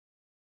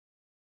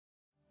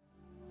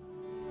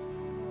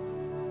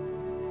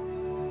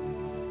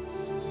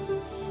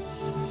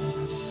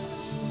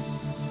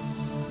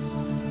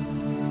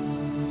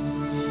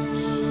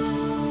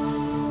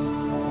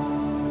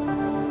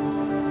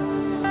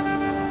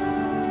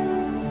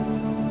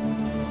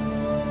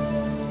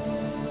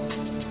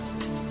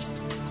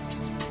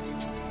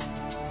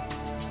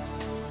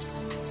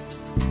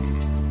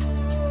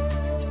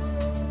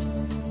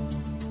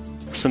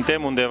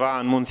Suntem undeva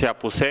în Munții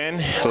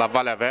Apuseni, la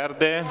Valea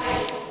Verde,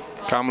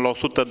 cam la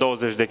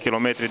 120 de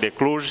kilometri de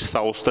Cluj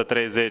sau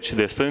 130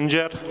 de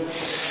Sanger.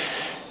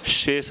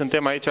 Și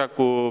suntem aici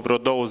cu vreo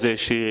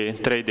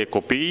 23 de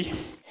copii.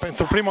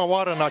 Pentru prima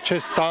oară în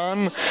acest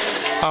an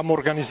am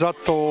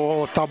organizat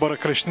o tabără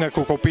creștină cu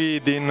copiii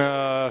din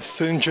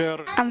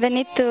Sanger. Am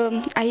venit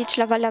aici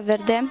la Valea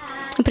Verde,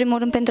 în primul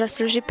rând pentru a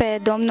sluji pe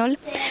Domnul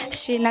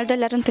și în al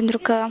doilea rând pentru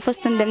că am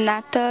fost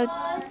îndemnată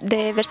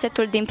de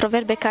versetul din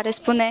Proverbe care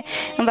spune: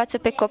 învață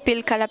pe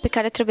copil calea pe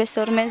care trebuie să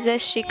urmeze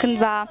și când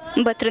va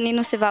îmbătrâni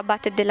nu se va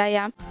abate de la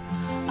ea.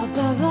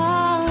 Above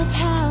all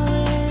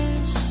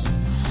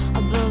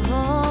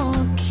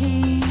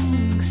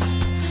kings,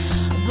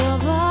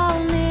 above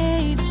all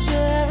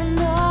nature and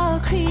all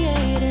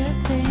created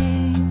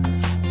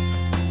things,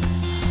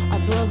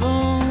 above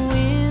all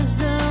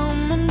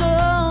wisdom and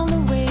all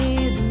the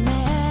ways of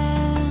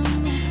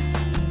man,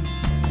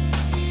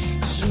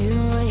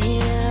 you were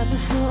here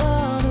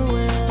before the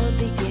world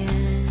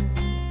began.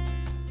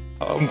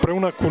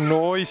 Împreună cu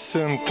noi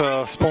sunt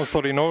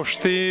sponsorii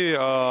noștri,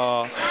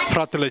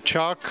 fratele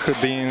Chuck,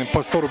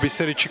 pastorul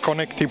Bisericii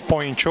Connecting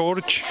Point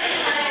Church,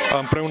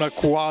 împreună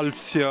cu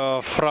alți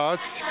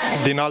frați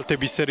din alte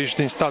biserici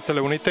din Statele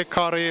Unite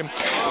care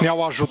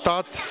ne-au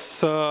ajutat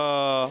să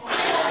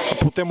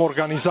putem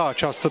organiza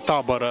această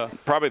tabără.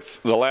 Probably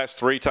the last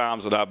 3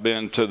 times that I've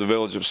been to the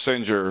village of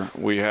Sanger,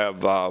 we have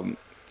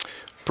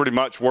pretty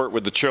much work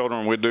with the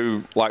children. We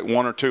do like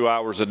 1 or 2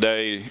 hours a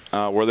day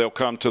where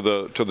they'll come to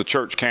the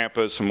church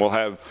campus, and we'll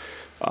have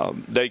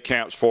day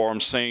camps for them,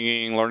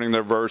 singing, learning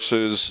their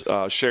verses,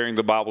 sharing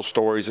the Bible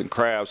stories and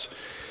crafts.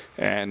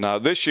 And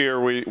this year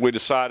we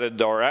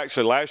decided, or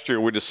actually last year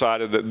we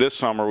decided that this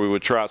summer we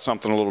would try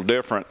something a little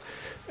different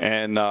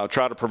and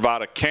try to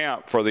provide a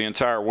camp for the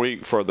entire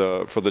week for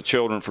the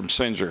children from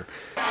Sanger.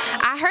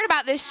 I heard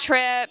about this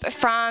trip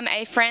from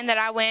a friend that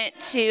I went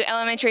to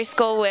elementary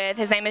school with.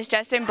 His name is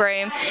Justin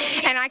Broom,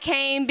 and I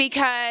came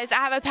because I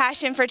have a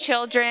passion for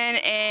children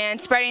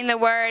and spreading the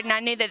word, and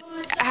I knew that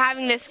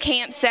having this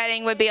camp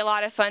setting would be a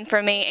lot of fun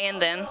for me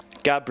and them.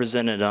 God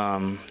presented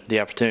the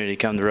opportunity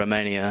to come to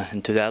Romania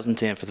in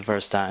 2010 for the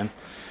first time,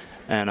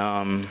 and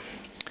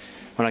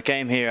when I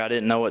came here, I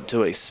didn't know what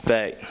to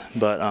expect,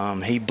 but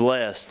He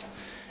blessed,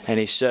 and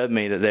He showed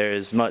me that there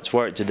is much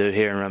work to do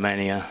here in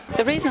Romania.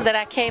 The reason that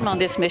I came on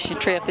this mission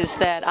trip is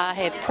that I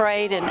had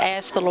prayed and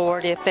asked the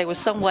Lord if there was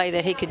some way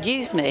that He could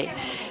use me,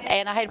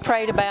 and I had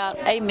prayed about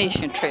a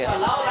mission trip.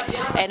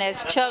 And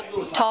as Chuck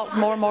talked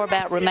more and more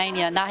about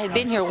Romania, and I had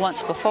been here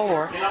once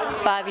before,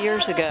 5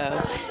 years ago,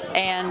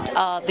 and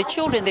the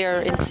children there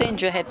in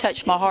Sanger had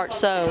touched my heart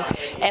so,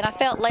 and I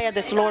felt led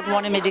that the Lord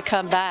wanted me to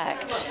come back.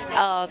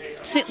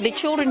 The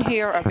children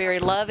here are very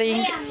loving,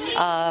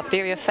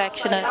 very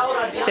affectionate.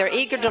 They're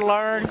eager to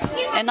learn,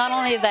 and not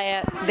only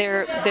that,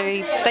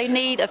 they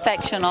need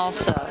affection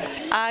also.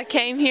 I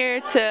came here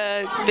to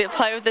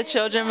play with the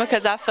children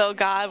because I felt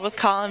God was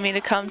calling me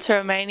to come to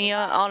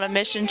Romania on a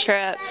mission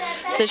trip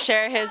to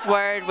share His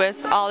word with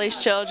all these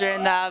children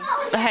that I've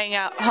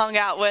hung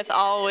out with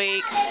all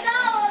week.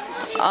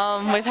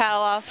 We've had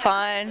a lot of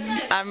fun.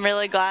 I'm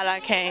really glad I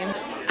came.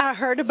 I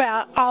heard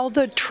about all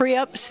the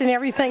trips and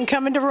everything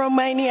coming to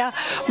Romania.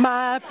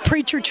 My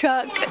preacher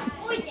Chuck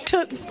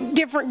took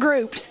different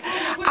groups.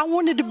 I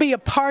wanted to be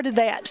a part of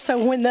that. So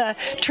when the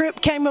trip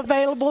came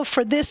available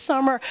for this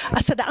summer, I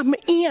said, I'm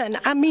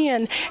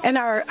in. And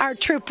our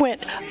trip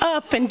went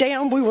up and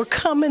down. We were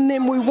coming,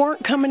 then we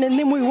weren't coming, and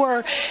then we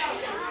were.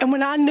 And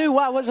when I knew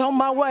I was on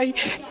my way,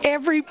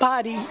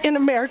 everybody in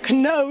America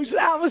knows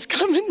I was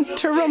coming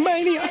to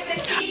Romania.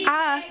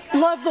 I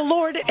love the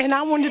Lord and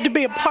I wanted to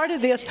be a part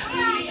of this,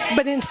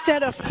 but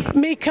instead of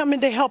me coming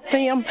to help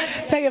them,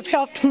 they have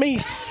helped me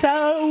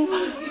so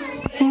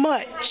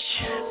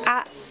much.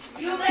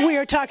 We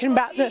are talking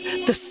about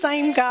the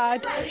same God,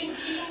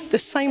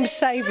 the same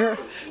Savior,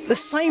 the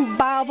same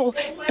Bible,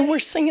 and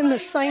we're singing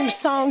the same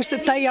songs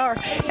that they are.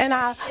 And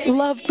I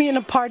love being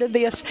a part of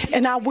this,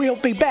 and I will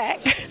be back.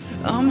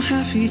 I'm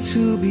happy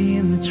to be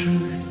in the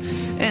truth,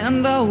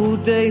 and I will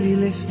daily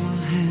lift my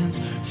hands,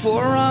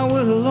 for I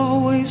will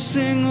always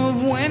sing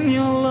of when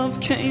your love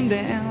came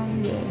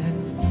down, yeah.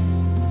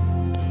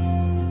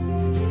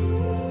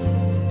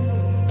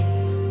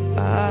 I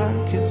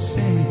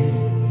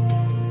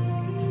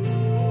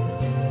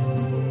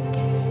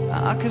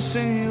could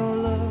sing your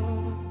love.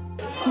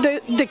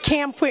 The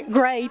camp went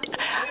great.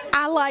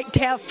 I like to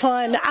have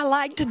fun. I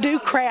like to do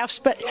crafts,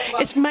 but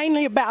it's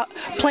mainly about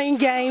playing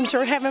games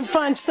or having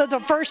fun. So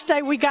the first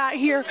day we got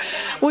here,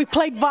 we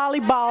played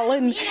volleyball,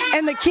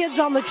 and the kids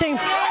on the team,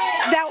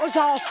 that was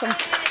awesome.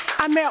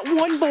 I met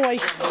one boy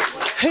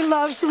who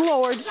loves the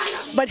Lord,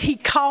 but he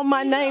called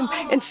my name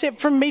and said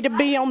for me to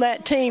be on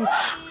that team.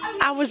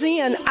 I was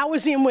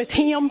in with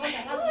him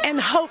and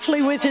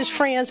hopefully with his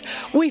friends.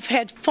 We've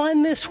had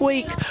fun this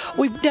week.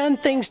 We've done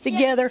things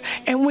together,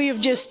 and we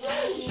have just,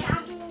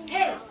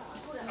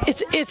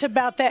 it's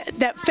about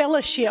that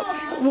fellowship,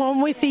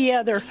 one with the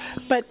other.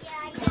 But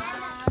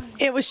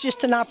it was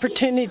just an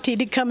opportunity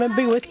to come and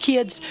be with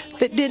kids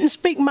that didn't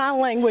speak my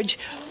language,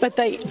 but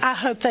I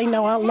hope they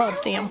know I love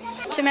them.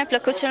 Ce mi-a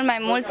plăcut cel mai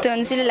mult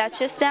în zilele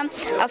acestea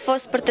a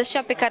fost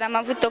părtășia pe care am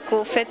avut-o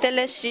cu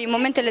fetele și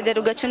momentele de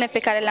rugăciune pe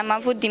care le-am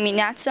avut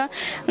dimineață,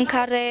 în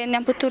care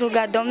ne-am putut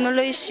ruga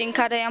Domnului și în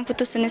care am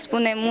putut să ne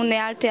spunem unei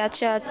alteia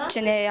ceea ce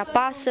ne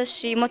apasă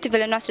și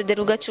motivele noastre de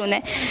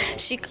rugăciune.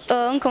 Și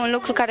încă un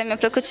lucru care mi-a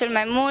plăcut cel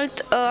mai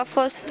mult a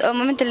fost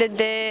momentele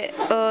de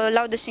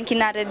laudă și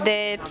închinare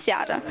de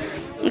seară,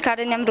 în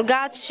care ne-am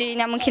rugat și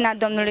ne-am închinat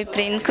Domnului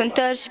prin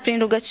cântări și prin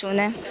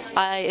rugăciune.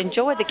 I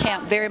enjoy the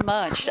camp very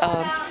much.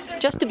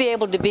 Just to be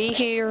able to be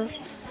here,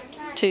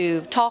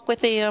 to talk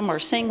with them or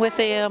sing with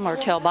them or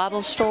tell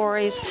Bible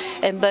stories,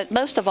 but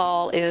most of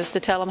all is to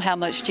tell them how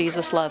much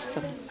Jesus loves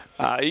them.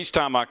 Each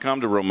time I come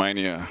to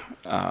Romania,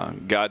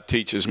 God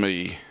teaches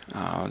me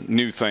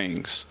new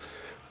things.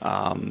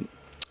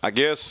 I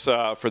guess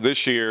for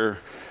this year,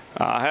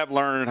 I have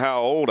learned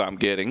how old I'm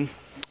getting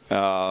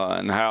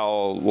and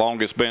how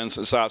long it's been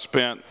since I've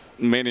spent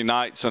many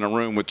nights in a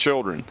room with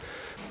children.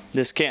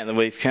 This camp that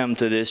we've come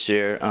to this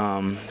year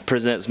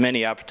presents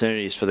many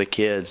opportunities for the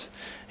kids.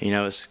 You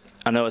know,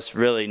 I know it's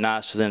really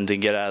nice for them to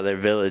get out of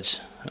their village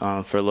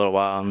for a little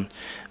while and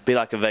be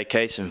like a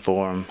vacation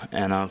for them,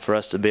 and for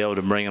us to be able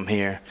to bring them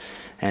here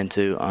and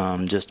to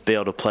just be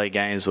able to play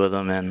games with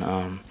them and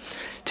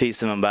teach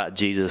them about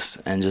Jesus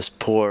and just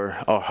pour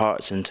our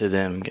hearts into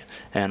them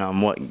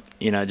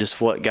and just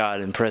what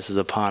God impresses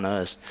upon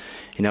us.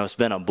 You know, it's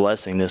been a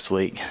blessing this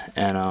week,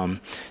 and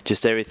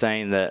just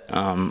everything that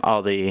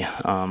all the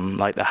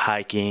like the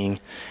hiking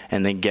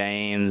and the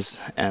games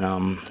and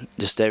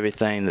just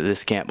everything that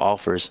this camp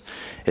offers,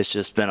 it's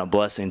just been a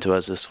blessing to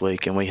us this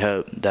week, and we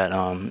hope that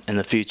in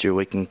the future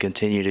we can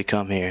continue to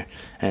come here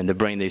and to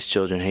bring these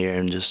children here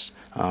and just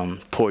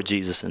pour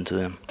Jesus into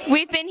them.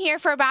 We've been here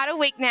for about a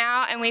week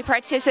now, and we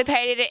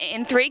participated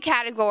in 3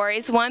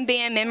 categories, one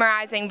being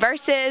memorizing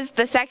verses,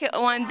 the second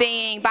one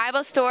being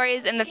Bible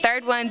stories, and the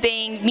third one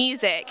being music.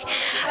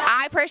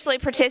 I personally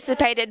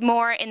participated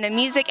more in the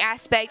music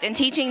aspect and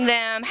teaching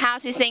them how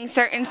to sing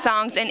certain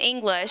songs in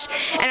English,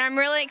 and I'm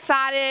really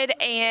excited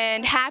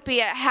and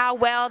happy at how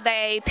well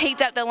they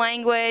picked up the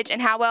language and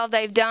how well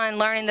they've done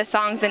learning the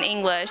songs in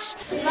English.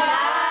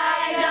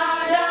 Light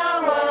on the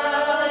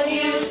world,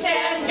 you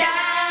step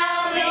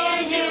down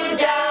into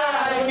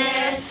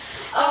darkness.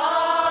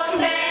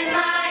 Open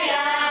my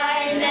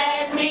eyes,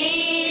 let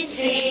me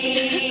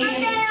see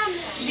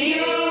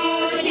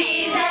beauty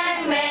that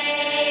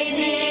made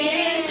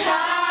this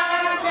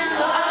heart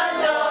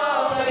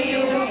adore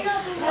you.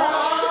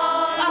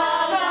 All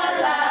of our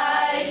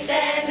lives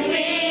stand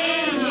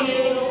with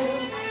you.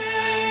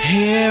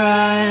 Here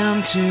I am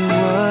to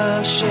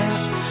worship,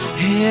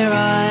 here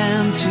I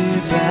am to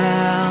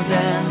bow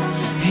down,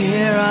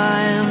 here I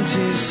am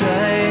to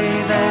say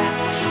that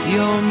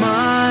you're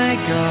my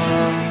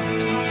God.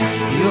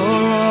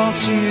 You're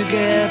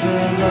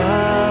altogether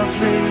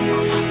lovely,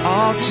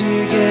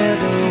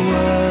 altogether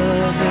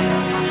worthy,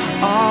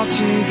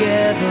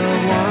 altogether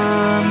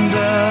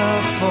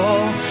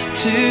wonderful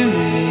to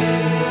me.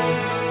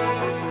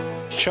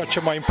 Ceea ce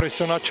m-a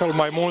impresionat cel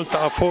mai mult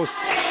a fost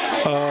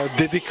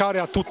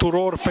dedicarea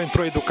tuturor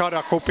pentru educarea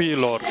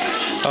copiilor.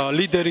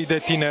 Liderii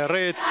de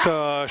tineret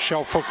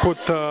și-au făcut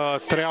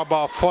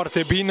treaba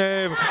foarte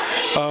bine,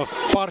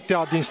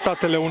 partea din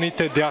Statele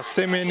Unite de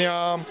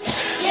asemenea.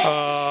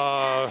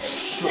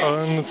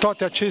 În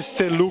toate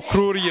aceste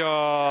lucruri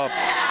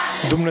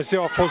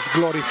Dumnezeu a fost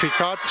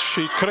glorificat și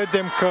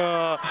credem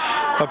că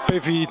pe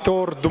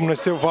viitor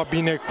Dumnezeu va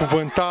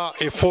binecuvânta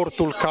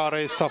efortul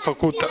care s-a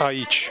făcut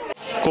aici.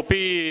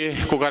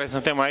 Copiii cu care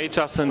suntem aici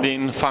sunt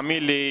din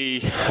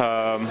familii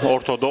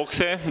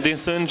ortodoxe din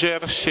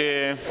Sanger și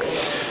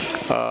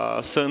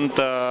sunt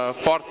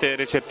foarte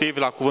receptivi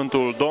la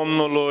cuvântul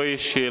Domnului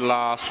și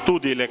la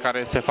studiile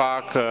care se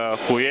fac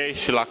cu ei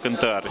și la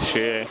cântări.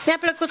 Mi-a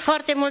plăcut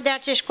foarte mult de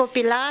acești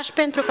copilași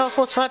pentru că au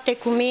fost foarte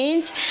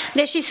cuminți,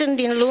 deși sunt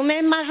din lume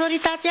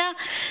majoritatea,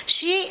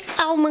 și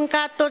au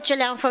mâncat tot ce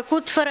le-am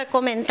făcut fără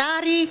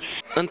comentarii.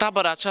 În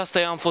tabăra aceasta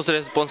eu am fost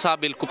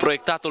responsabil cu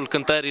proiectatul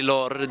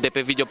cântărilor de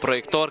pe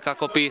videoproiector ca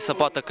copiii să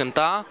poată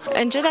cânta.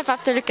 În ciuda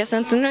faptului că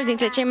sunt unul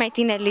dintre cei mai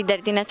tineri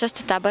lideri din această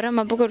tabără,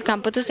 mă bucur că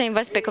am putut să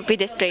învăț pe copii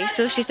despre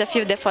Isus și să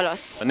fiu de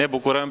folos. Ne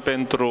bucurăm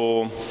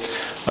pentru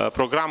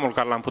programul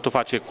care l-am putut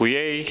face cu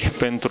ei,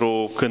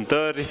 pentru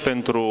cântări,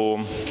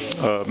 pentru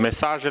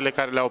mesajele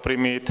care le-au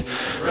primit,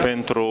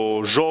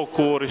 pentru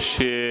jocuri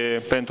și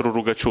pentru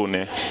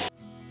rugăciune.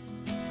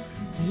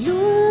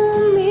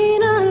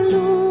 Lumina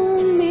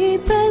lumii,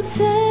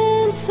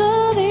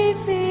 prezență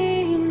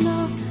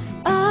divină,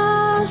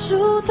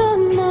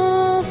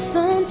 ajută-mă să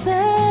înțeleg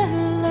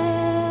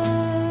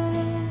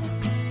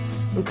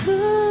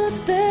cât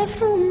de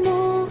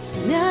frumos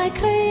ne-ai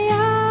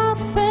creat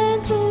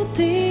pentru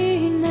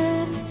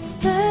tine,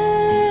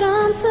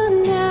 speranță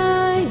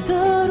ne-ai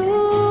dăruit.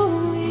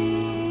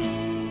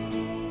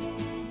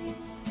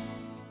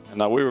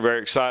 And we were very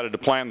excited to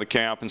plan the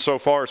camp, and so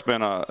far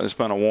it's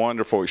been a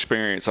wonderful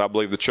experience. I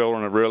believe the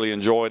children have really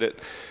enjoyed it,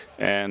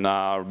 and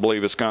I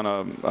believe it's going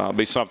to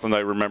be something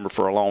they remember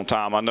for a long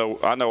time. I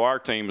know our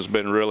team has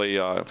been really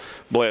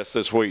blessed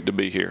this week to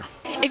be here.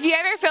 If you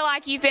ever feel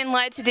like you've been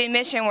led to do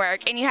mission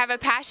work and you have a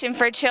passion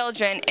for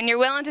children and you're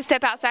willing to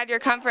step outside your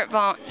comfort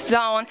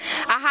zone,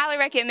 I highly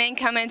recommend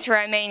coming to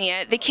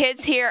Romania. The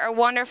kids here are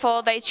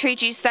wonderful, they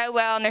treat you so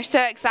well, and they're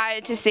so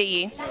excited to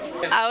see you.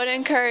 I would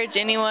encourage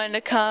anyone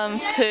to come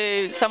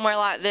to somewhere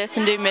like this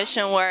and do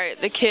mission work.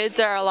 The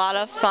kids are a lot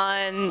of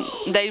fun,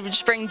 they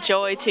just bring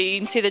joy to you. You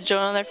can see the joy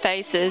on their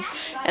faces,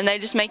 and they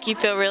just make you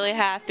feel really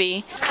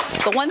happy.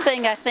 The one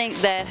thing I think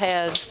that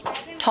has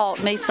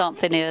taught me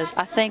something is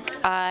I think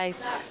I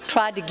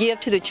tried to give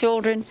to the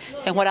children,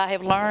 and what I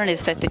have learned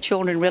is that the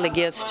children really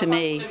gives to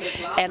me.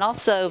 And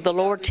also the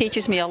Lord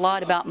teaches me a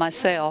lot about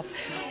myself,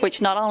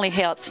 which not only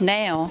helps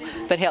now,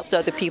 but helps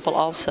other people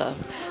also.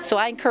 So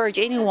I encourage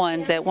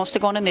anyone that wants to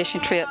go on a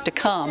mission trip to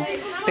come,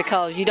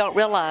 because you don't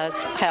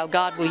realize how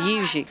God will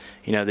use you.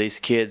 You know, these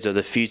kids are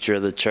the future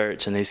of the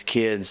church, and these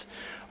kids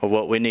are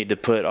what we need to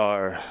put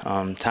our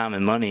time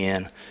and money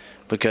in,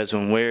 because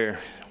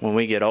when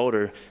we get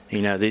older,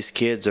 you know, these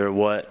kids are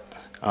what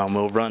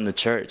will run the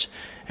church,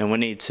 and we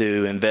need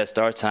to invest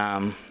our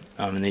time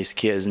in these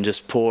kids and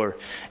just pour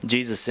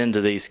Jesus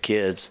into these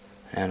kids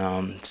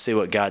and see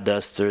what God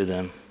does through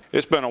them.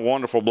 It's been a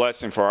wonderful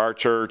blessing for our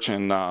church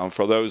and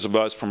for those of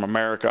us from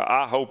America.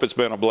 I hope it's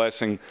been a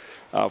blessing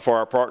for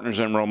our partners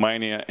in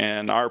Romania,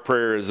 and our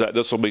prayer is that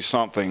this will be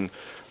something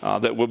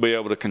that we'll be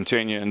able to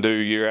continue and do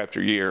year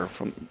after year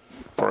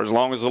for as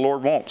long as the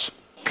Lord wants.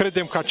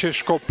 Credem că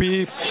acești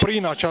copii,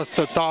 prin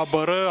această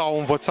tabără, au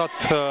învățat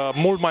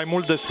mult mai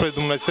mult despre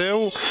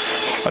Dumnezeu.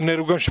 Ne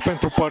rugăm și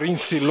pentru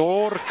părinții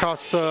lor ca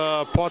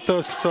să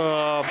poată să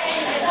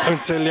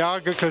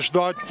înțeleagă că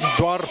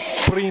doar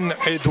prin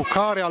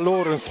educarea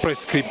lor înspre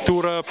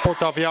Scriptură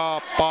pot avea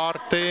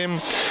parte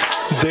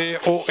de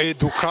o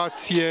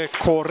educație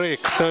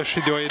corectă și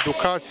de o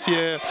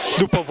educație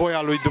după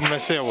voia lui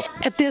Dumnezeu.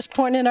 At this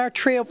point in our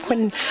trip,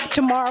 when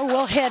tomorrow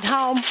we'll head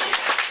home,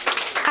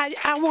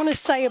 I want to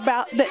say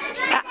about that.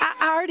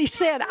 I already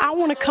said I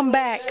want to come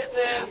back,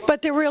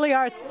 but there really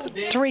are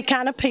three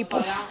kind of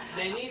people.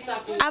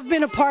 I've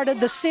been a part of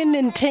the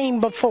sending team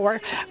before.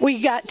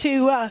 We got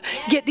to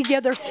get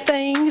together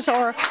things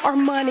or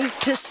money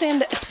to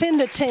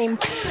send a team.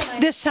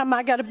 This time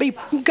I got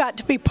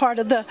to be part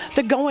of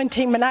the going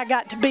team, and I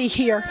got to be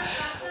here.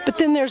 But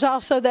then there's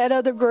also that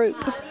other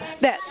group,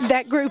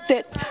 that group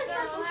that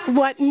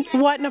wasn't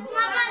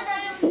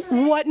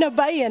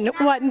obeying,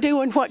 wasn't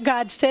doing what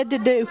God said to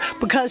do,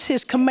 because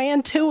His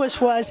command to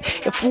us was,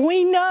 if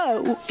we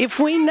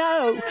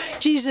know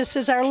Jesus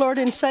is our Lord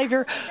and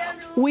Savior,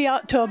 we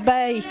ought to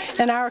obey.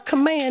 And our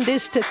command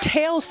is to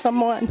tell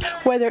someone,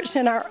 whether it's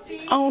in our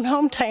own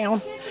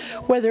hometown,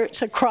 whether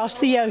it's across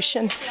the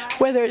ocean,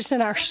 whether it's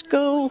in our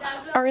school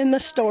or in the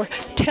store,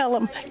 tell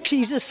them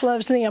Jesus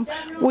loves them.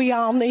 We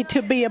all need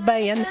to be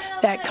obeying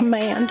that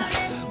command.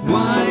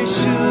 Why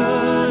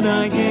should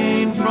I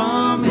gain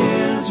from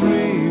His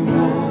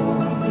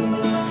reward?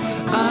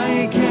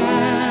 I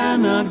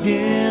cannot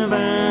give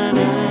an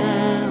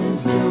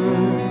answer,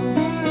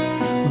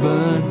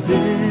 but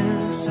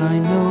this I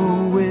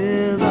know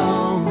with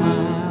all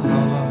my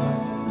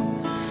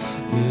heart: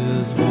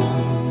 His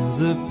wounds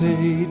have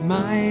paid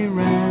my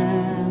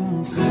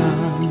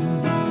ransom.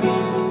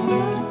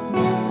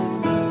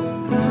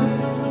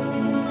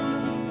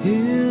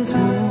 His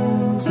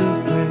wounds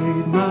have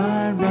paid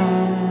my ransom.